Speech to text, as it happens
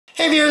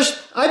Hey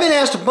viewers, I've been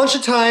asked a bunch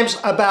of times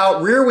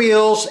about rear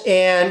wheels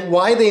and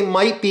why they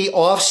might be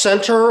off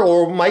center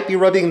or might be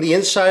rubbing the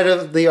inside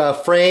of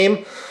the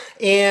frame.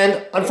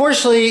 And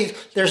unfortunately,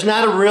 there's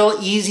not a real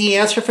easy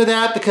answer for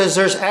that because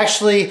there's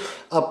actually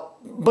a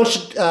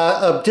bunch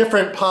of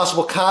different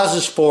possible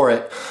causes for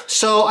it.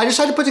 So I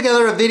decided to put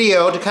together a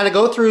video to kind of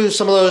go through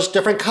some of those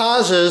different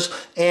causes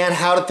and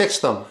how to fix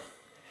them.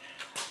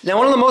 Now,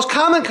 one of the most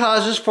common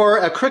causes for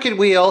a crooked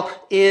wheel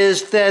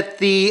is that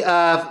the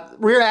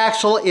rear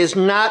axle is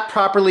not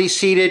properly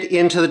seated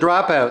into the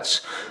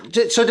dropouts.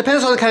 So it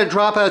depends on the kind of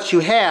dropouts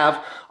you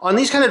have. On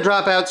these kind of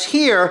dropouts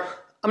here,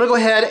 I'm going to go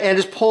ahead and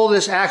just pull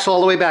this axle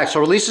all the way back. So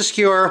release the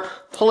skewer,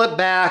 pull it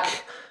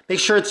back, make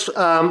sure it's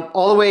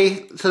all the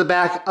way to the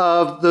back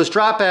of those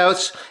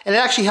dropouts. And it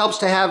actually helps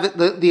to have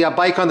the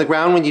bike on the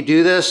ground when you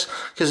do this,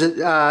 because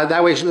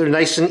that way they're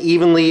nice and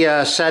evenly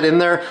set in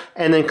there,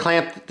 and then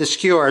clamp the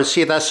skewer and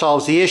see if that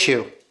solves the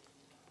issue.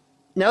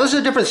 Now this is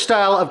a different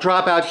style of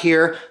dropout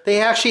here.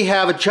 They actually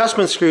have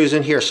adjustment screws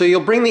in here. So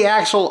you'll bring the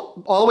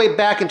axle all the way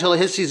back until it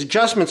hits these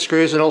adjustment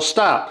screws and it'll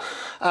stop.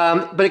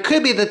 But it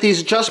could be that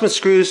these adjustment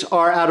screws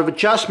are out of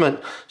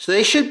adjustment. So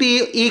they should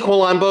be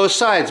equal on both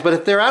sides. But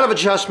if they're out of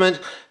adjustment,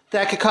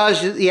 that could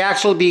cause the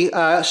axle to be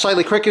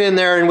slightly crooked in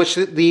there, in which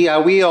the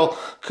wheel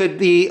could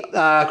be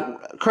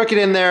crooked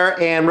in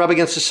there and rub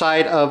against the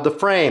side of the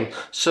frame.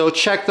 So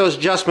check those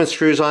adjustment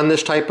screws on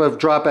this type of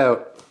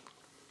dropout.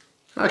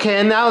 Okay,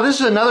 and now this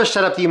is another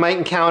setup that you might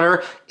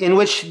encounter in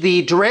which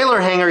the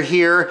derailleur hanger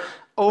here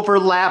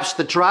overlaps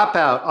the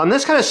dropout. On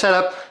this kind of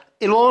setup,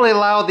 it will only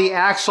allow the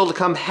axle to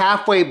come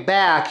halfway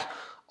back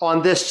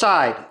on this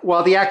side,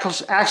 while the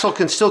axle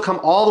can still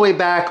come all the way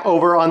back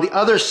over on the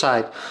other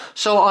side.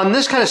 So on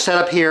this kind of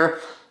setup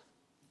here,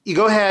 you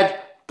go ahead,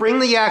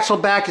 bring the axle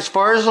back as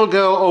far as it'll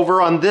go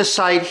over on this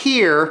side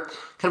here,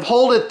 kind of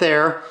hold it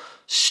there,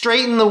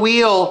 straighten the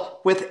wheel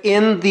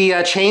within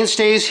the chain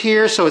stays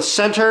here so it's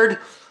centered,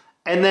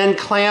 and then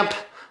clamp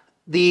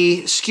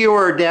the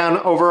skewer down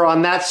over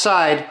on that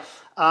side,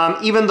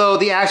 even though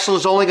the axle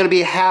is only going to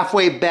be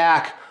halfway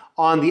back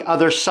on the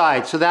other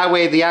side. So that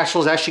way the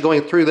axle is actually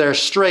going through there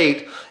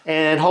straight,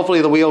 and hopefully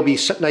the wheel will be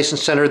nice and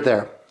centered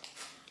there.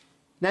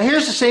 Now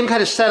here's the same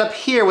kind of setup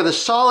here with a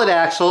solid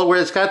axle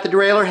where it's got the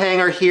derailleur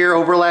hanger here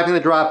overlapping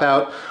the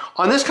dropout.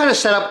 On this kind of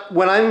setup,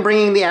 when I'm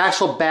bringing the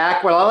axle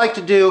back, what I like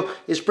to do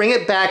is bring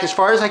it back as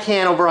far as I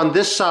can over on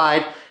this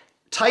side,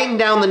 tighten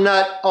down the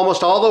nut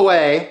almost all the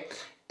way,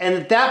 and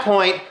at that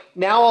point,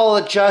 now I'll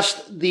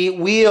adjust the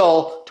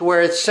wheel to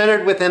where it's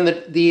centered within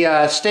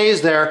the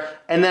stays there,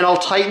 and then I'll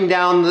tighten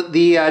down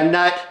the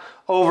nut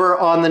over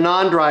on the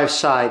non-drive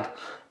side.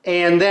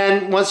 And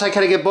then once I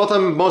kind of get both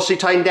of them mostly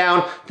tightened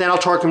down, then I'll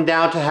torque them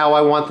down to how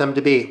I want them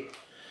to be.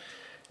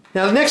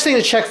 Now the next thing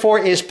to check for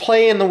is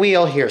play in the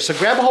wheel here. So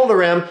grab a hold of the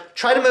rim,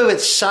 try to move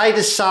it side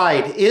to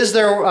side. Is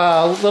there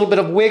a little bit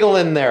of wiggle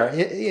in there?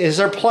 Is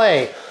there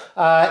play?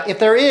 If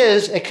there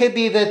is, it could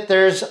be that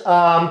there's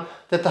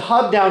that the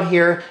hub down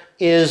here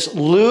is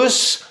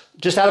loose,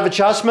 just out of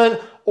adjustment,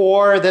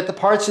 or that the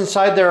parts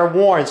inside there are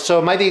worn. So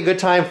it might be a good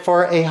time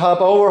for a hub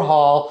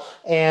overhaul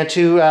and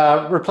to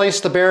replace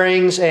the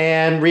bearings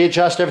and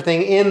readjust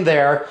everything in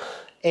there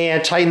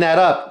and tighten that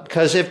up.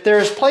 Because if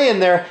there's play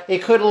in there,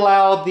 it could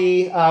allow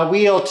the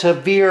wheel to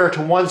veer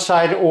to one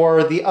side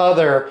or the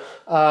other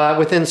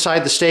inside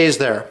the stays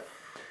there.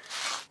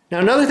 Now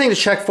another thing to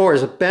check for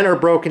is a bent or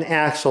broken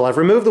axle. I've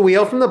removed the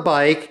wheel from the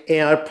bike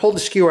and I've pulled the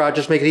skewer out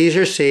just to make it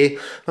easier to see.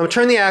 I'm going to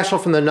turn the axle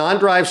from the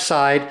non-drive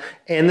side,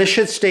 and this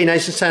should stay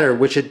nice and centered,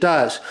 which it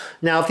does.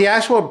 Now if the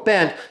axle were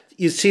bent,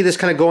 you'd see this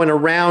kind of going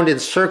around in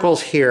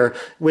circles here,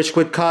 which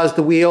would cause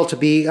the wheel to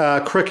be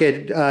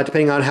crooked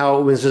depending on how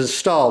it was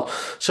installed.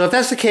 So if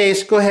that's the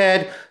case, go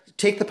ahead,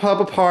 take the hub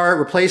apart,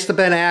 replace the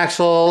bent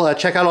axle,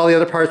 check out all the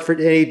other parts for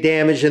any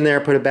damage in there,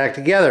 put it back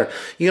together.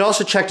 You can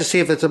also check to see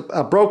if it's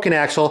a broken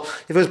axle.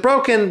 If it was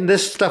broken,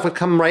 this stuff would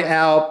come right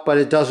out, but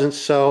it doesn't,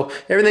 so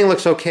everything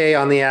looks okay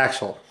on the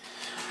axle.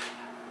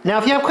 Now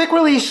if you have quick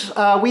release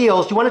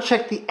wheels, you want to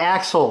check the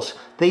axles.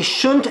 They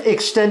shouldn't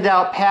extend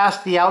out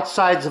past the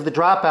outsides of the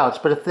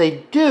dropouts, but if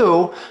they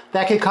do,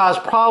 that could cause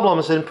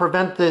problems and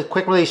prevent the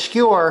quick release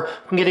skewer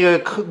from getting a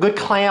good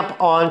clamp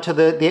onto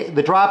the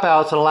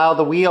dropouts and allow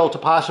the wheel to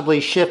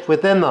possibly shift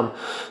within them.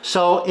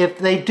 So if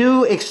they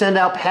do extend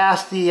out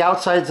past the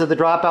outsides of the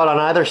dropout on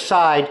either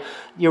side,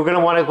 you're going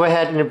to want to go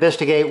ahead and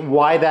investigate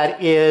why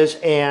that is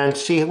and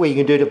see what you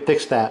can do to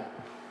fix that.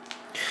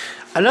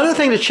 Another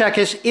thing to check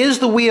is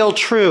the wheel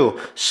true?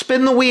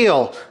 Spin the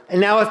wheel.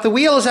 And now if the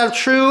wheel is out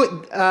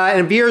true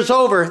and veers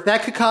over,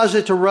 that could cause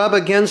it to rub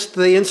against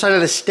the inside of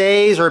the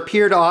stays or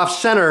appear to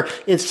off-center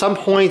in some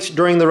points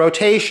during the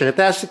rotation. If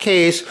that's the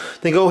case,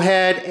 then go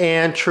ahead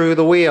and true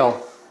the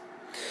wheel.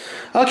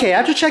 Okay,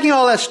 after checking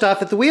all that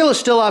stuff, if the wheel is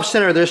still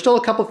off-center, there's still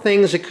a couple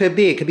things it could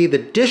be. It could be the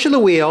dish of the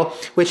wheel,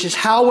 which is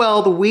how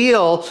well the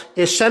wheel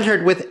is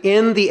centered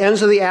within the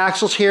ends of the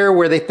axles here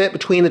where they fit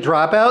between the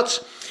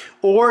dropouts.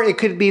 or it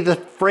could be the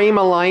frame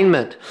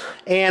alignment.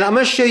 And I'm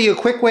going to show you a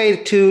quick way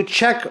to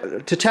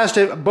test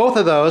it, both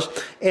of those.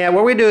 And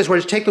what we do is we're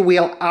just take the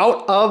wheel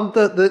out of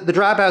the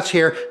dropouts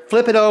here,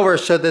 flip it over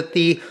so that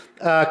the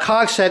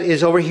cog set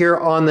is over here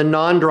on the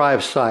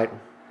non-drive side.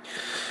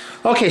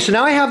 Okay, so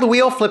now I have the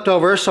wheel flipped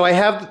over, so I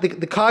have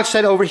the cog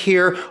set over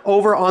here,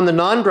 over on the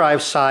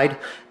non-drive side.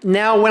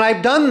 Now, when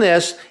I've done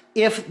this,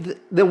 if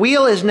the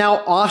wheel is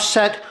now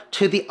offset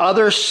to the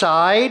other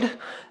side,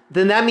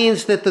 then that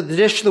means that the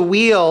dish of the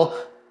wheel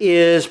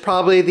is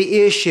probably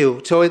the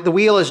issue. So the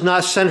wheel is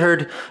not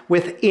centered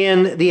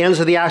within the ends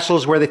of the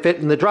axles where they fit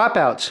in the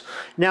dropouts.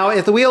 Now,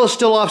 if the wheel is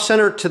still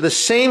off-center to the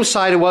same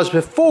side it was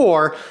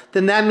before,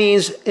 then that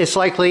means it's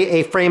likely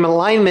a frame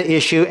alignment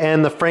issue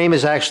and the frame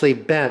is actually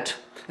bent.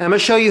 And I'm going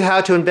to show you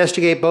how to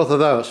investigate both of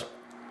those.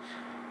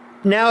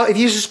 Now, if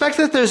you suspect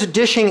that there's a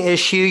dishing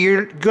issue,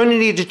 you're going to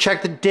need to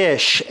check the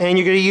dish, and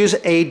you're going to use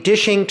a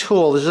dishing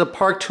tool. This is a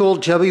Park tool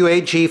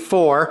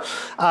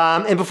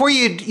WAG4. And before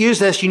you use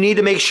this, you need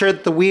to make sure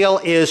that the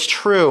wheel is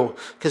true,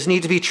 because it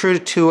needs to be true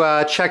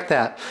to check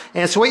that.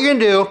 And so what you're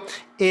going to do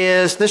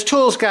is, this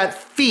tool's got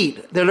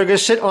feet that are going to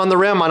sit on the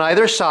rim on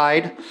either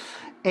side.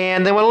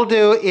 And then what it'll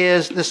do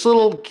is, this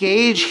little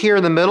gauge here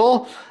in the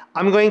middle,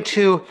 I'm going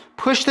to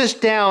push this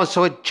down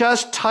so it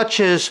just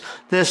touches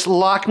this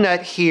lock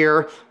nut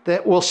here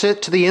that will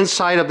sit to the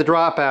inside of the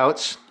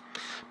dropouts.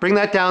 Bring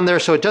that down there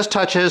so it just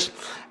touches,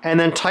 and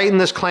then tighten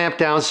this clamp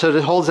down so that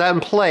it holds that in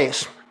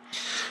place.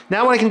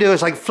 Now what I can do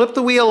is I can flip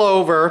the wheel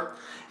over,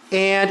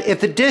 and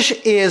if the dish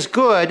is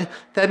good,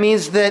 that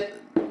means that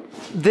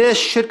this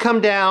should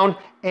come down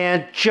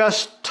and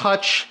just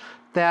touch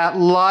that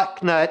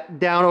lock nut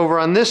down over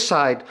on this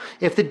side.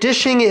 If the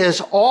dishing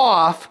is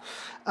off,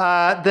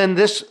 then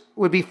this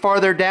would be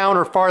farther down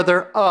or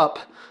farther up.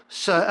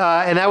 So,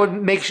 and that would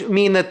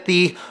mean that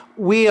the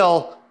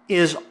wheel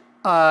is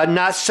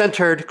not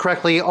centered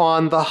correctly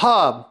on the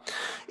hub.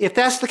 If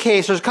that's the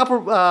case, there's a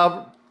couple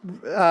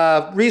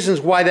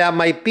reasons why that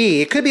might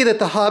be. It could be that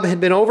the hub had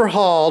been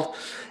overhauled,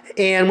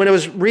 and when it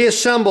was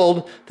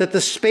reassembled, that the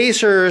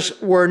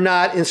spacers were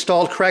not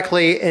installed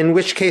correctly, in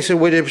which case it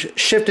would have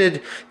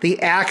shifted the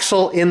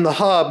axle in the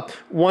hub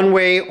one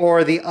way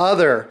or the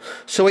other.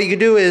 So what you can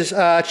do is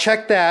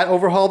check that,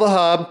 overhaul the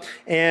hub,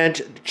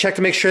 and check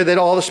to make sure that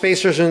all the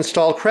spacers are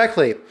installed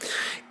correctly.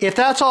 If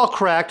that's all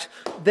correct,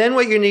 then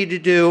what you need to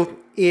do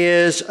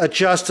is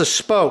adjust the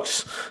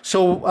spokes.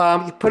 So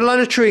you put it on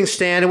a truing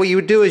stand, and what you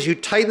would do is you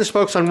tighten the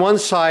spokes on one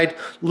side,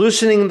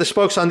 loosening the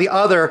spokes on the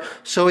other,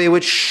 so it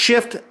would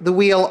shift the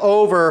wheel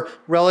over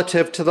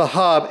relative to the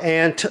hub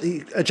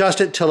and adjust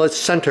it till it's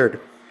centered.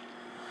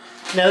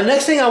 Now the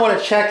next thing I want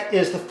to check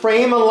is the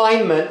frame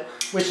alignment,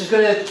 which is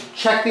going to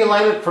check the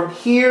alignment from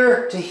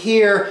here to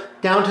here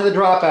down to the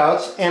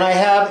dropouts. And I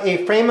have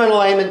a frame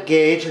alignment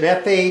gauge, an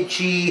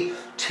FAG2.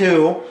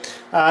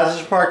 This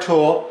is a Park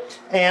tool.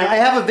 And I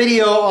have a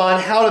video on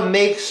how to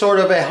make sort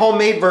of a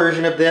homemade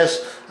version of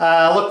this.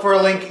 Look for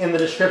a link in the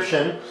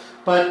description.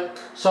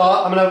 So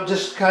I'm going to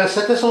just kind of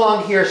set this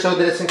along here so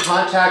that it's in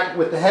contact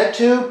with the head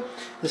tube,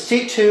 the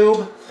seat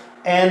tube,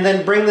 and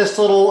then bring this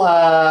little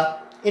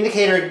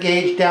indicator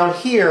gauge down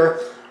here.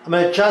 I'm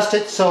going to adjust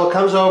it so it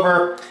comes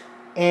over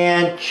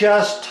and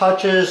just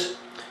touches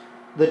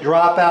the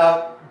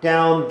dropout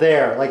down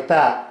there, like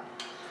that.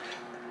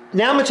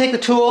 Now I'm going to take the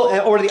tool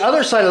over to the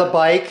other side of the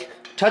bike,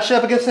 touch it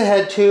up against the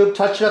head tube,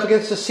 touch it up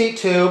against the seat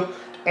tube,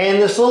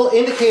 and this little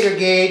indicator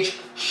gauge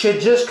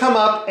should just come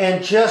up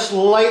and just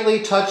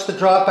lightly touch the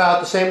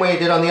dropout the same way it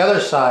did on the other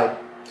side.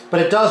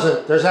 But it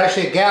doesn't. There's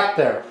actually a gap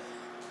there.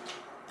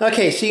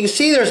 Okay, so you can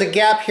see there's a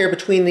gap here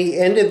between the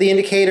end of the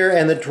indicator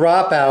and the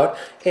dropout,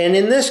 and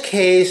in this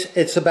case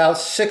it's about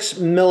 6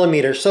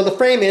 millimeters. So the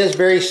frame is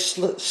very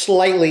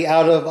slightly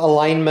out of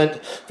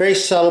alignment, very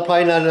subtle,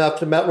 probably not enough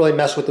to really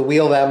mess with the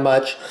wheel that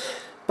much.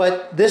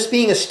 But this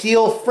being a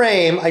steel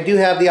frame, I do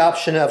have the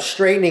option of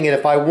straightening it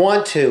if I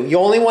want to. You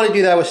only want to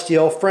do that with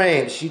steel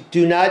frames. You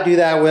do not do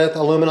that with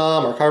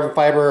aluminum or carbon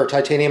fiber or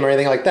titanium or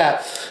anything like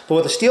that. But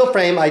with a steel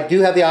frame, I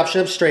do have the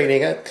option of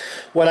straightening it.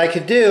 What I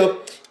could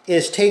do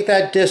is take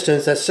that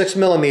distance, that's 6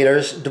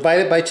 millimeters, divide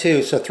it by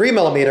 2, so 3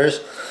 millimeters.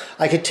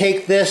 I could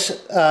take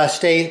this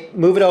stay,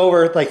 move it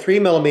over like 3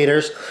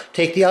 millimeters,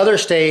 take the other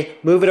stay,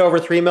 move it over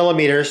 3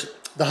 millimeters.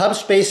 The hub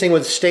spacing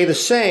would stay the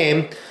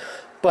same,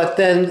 but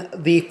then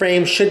the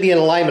frame should be in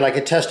alignment. I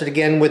could test it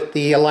again with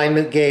the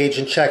alignment gauge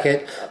and check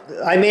it.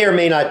 I may or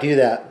may not do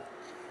that.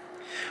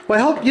 Well,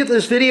 I hope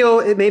this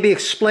video maybe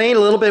explained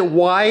a little bit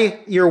why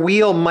your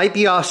wheel might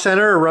be off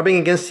center or rubbing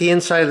against the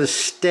inside of the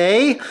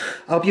stay.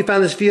 I hope you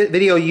found this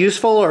video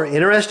useful or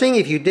interesting.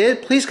 If you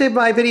did, please give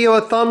my video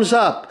a thumbs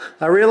up.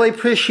 I really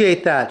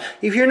appreciate that.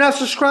 If you're not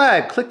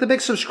subscribed, click the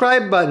big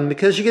subscribe button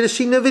because you get to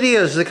see new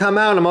videos as they come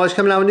out. I'm always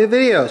coming out with new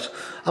videos.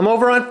 I'm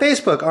over on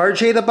Facebook,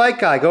 RJ the Bike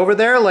Guy. Go over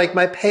there, like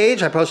my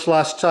page. I post a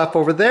lot of stuff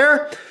over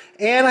there.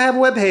 And I have a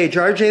webpage,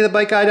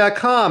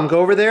 rjthebikeguy.com. Go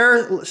over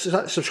there,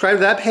 subscribe to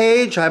that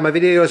page. I have my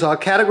videos all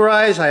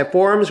categorized. I have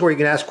forums where you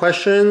can ask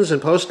questions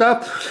and post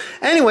stuff.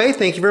 Anyway,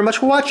 thank you very much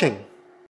for watching.